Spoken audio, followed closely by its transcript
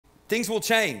Things will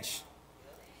change.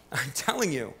 I'm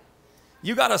telling you.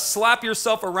 You got to slap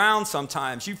yourself around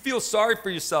sometimes. You feel sorry for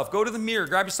yourself. Go to the mirror,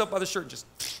 grab yourself by the shirt, and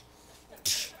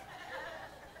just...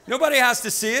 Nobody has to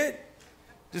see it.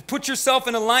 Just put yourself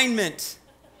in alignment.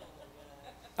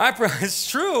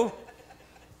 It's true.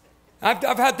 I've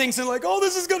had things that are like, oh,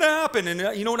 this is going to happen.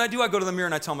 And you know what I do? I go to the mirror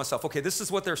and I tell myself, okay, this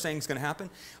is what they're saying is going to happen.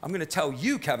 I'm going to tell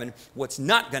you, Kevin, what's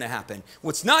not going to happen.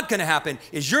 What's not going to happen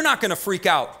is you're not going to freak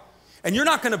out. And you're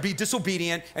not going to be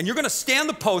disobedient. And you're going to stand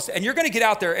the post. And you're going to get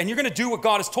out there. And you're going to do what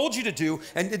God has told you to do.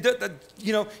 And,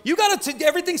 you know, you got to,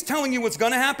 everything's telling you what's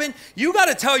going to happen. You got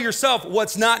to tell yourself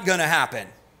what's not going to happen.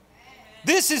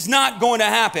 This is not going to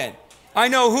happen. I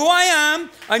know who I am.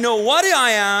 I know what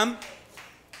I am.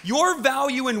 Your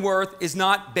value and worth is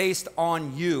not based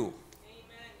on you.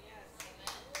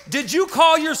 Did you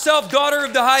call yourself daughter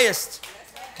of the highest?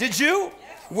 Did you?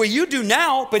 Well, you do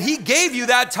now, but he gave you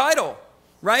that title,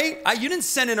 right? You didn't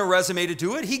send in a resume to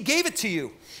do it. He gave it to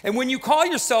you. And when you call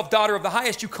yourself daughter of the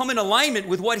highest, you come in alignment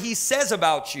with what he says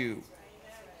about you.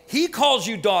 He calls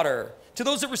you daughter. To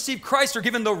those that receive Christ are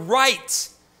given the right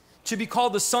to be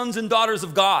called the sons and daughters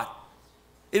of God.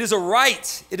 It is a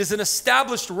right. It is an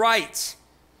established right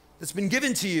that's been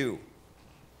given to you.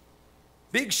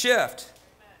 Big shift.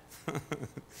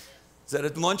 Is that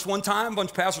at lunch one time? A bunch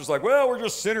of pastors like, well, we're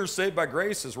just sinners saved by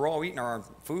grace as we're all eating our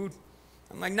food.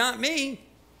 I'm like, not me.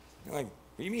 They're like,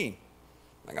 what do you mean?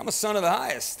 I'm like, I'm a son of the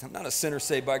highest. I'm not a sinner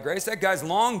saved by grace. That guy's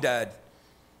long dead.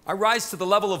 I rise to the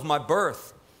level of my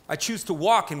birth. I choose to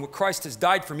walk in what Christ has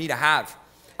died for me to have.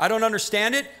 I don't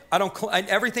understand it.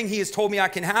 Everything he has told me I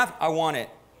can have, I want it.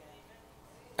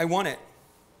 I want it.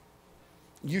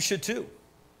 You should too.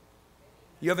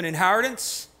 You have an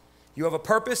inheritance. You have a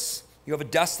purpose. You have a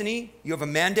destiny. You have a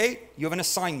mandate. You have an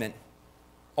assignment.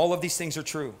 All of these things are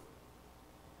true.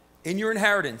 In your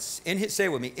inheritance, say it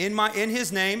with me, in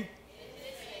his name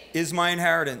is my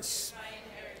inheritance.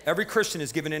 Every Christian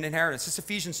is given an inheritance. It's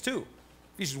Ephesians 2,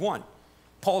 Ephesians 1.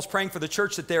 Paul's praying for the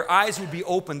church that their eyes would be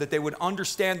open, that they would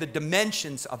understand the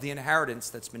dimensions of the inheritance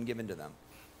that's been given to them.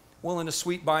 Well, in the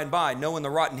sweet by and by, no in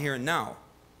the rotten here and now,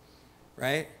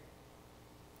 right?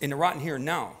 In the rotten here and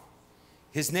now.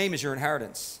 His name is your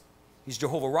inheritance. He's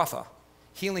Jehovah Rapha.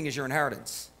 Healing is your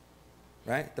inheritance,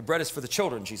 right? The bread is for the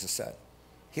children, Jesus said.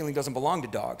 Healing doesn't belong to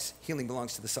dogs. Healing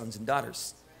belongs to the sons and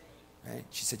daughters, right?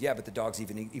 She said, yeah, but the dogs,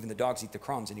 even the dogs eat the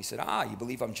crumbs. And he said, you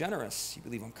believe I'm generous. You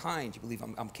believe I'm kind. You believe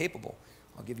I'm capable.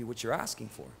 I'll give you what you're asking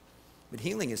for. But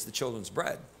healing is the children's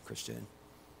bread, Christian.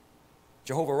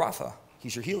 Jehovah Rapha,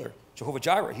 he's your healer. Jehovah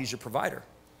Jireh, he's your provider,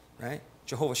 right?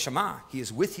 Jehovah Shammah, he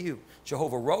is with you.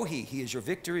 Jehovah Rohi, he is your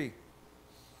victory.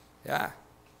 Yeah,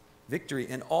 victory.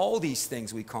 And all these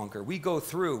things we conquer. We go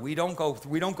through. We don't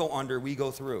go under, we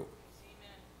go through.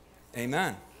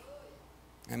 Amen.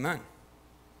 Amen.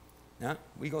 Yeah,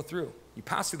 we go through. You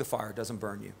pass through the fire, it doesn't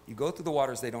burn you. You go through the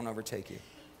waters, they don't overtake you.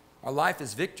 Our life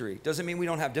is victory. Doesn't mean we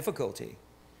don't have difficulty,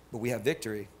 but we have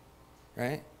victory,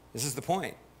 right? This is the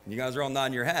point. You guys are all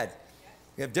nodding your head.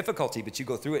 You have difficulty, but you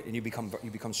go through it and you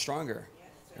become stronger,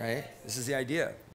 right? This is the idea.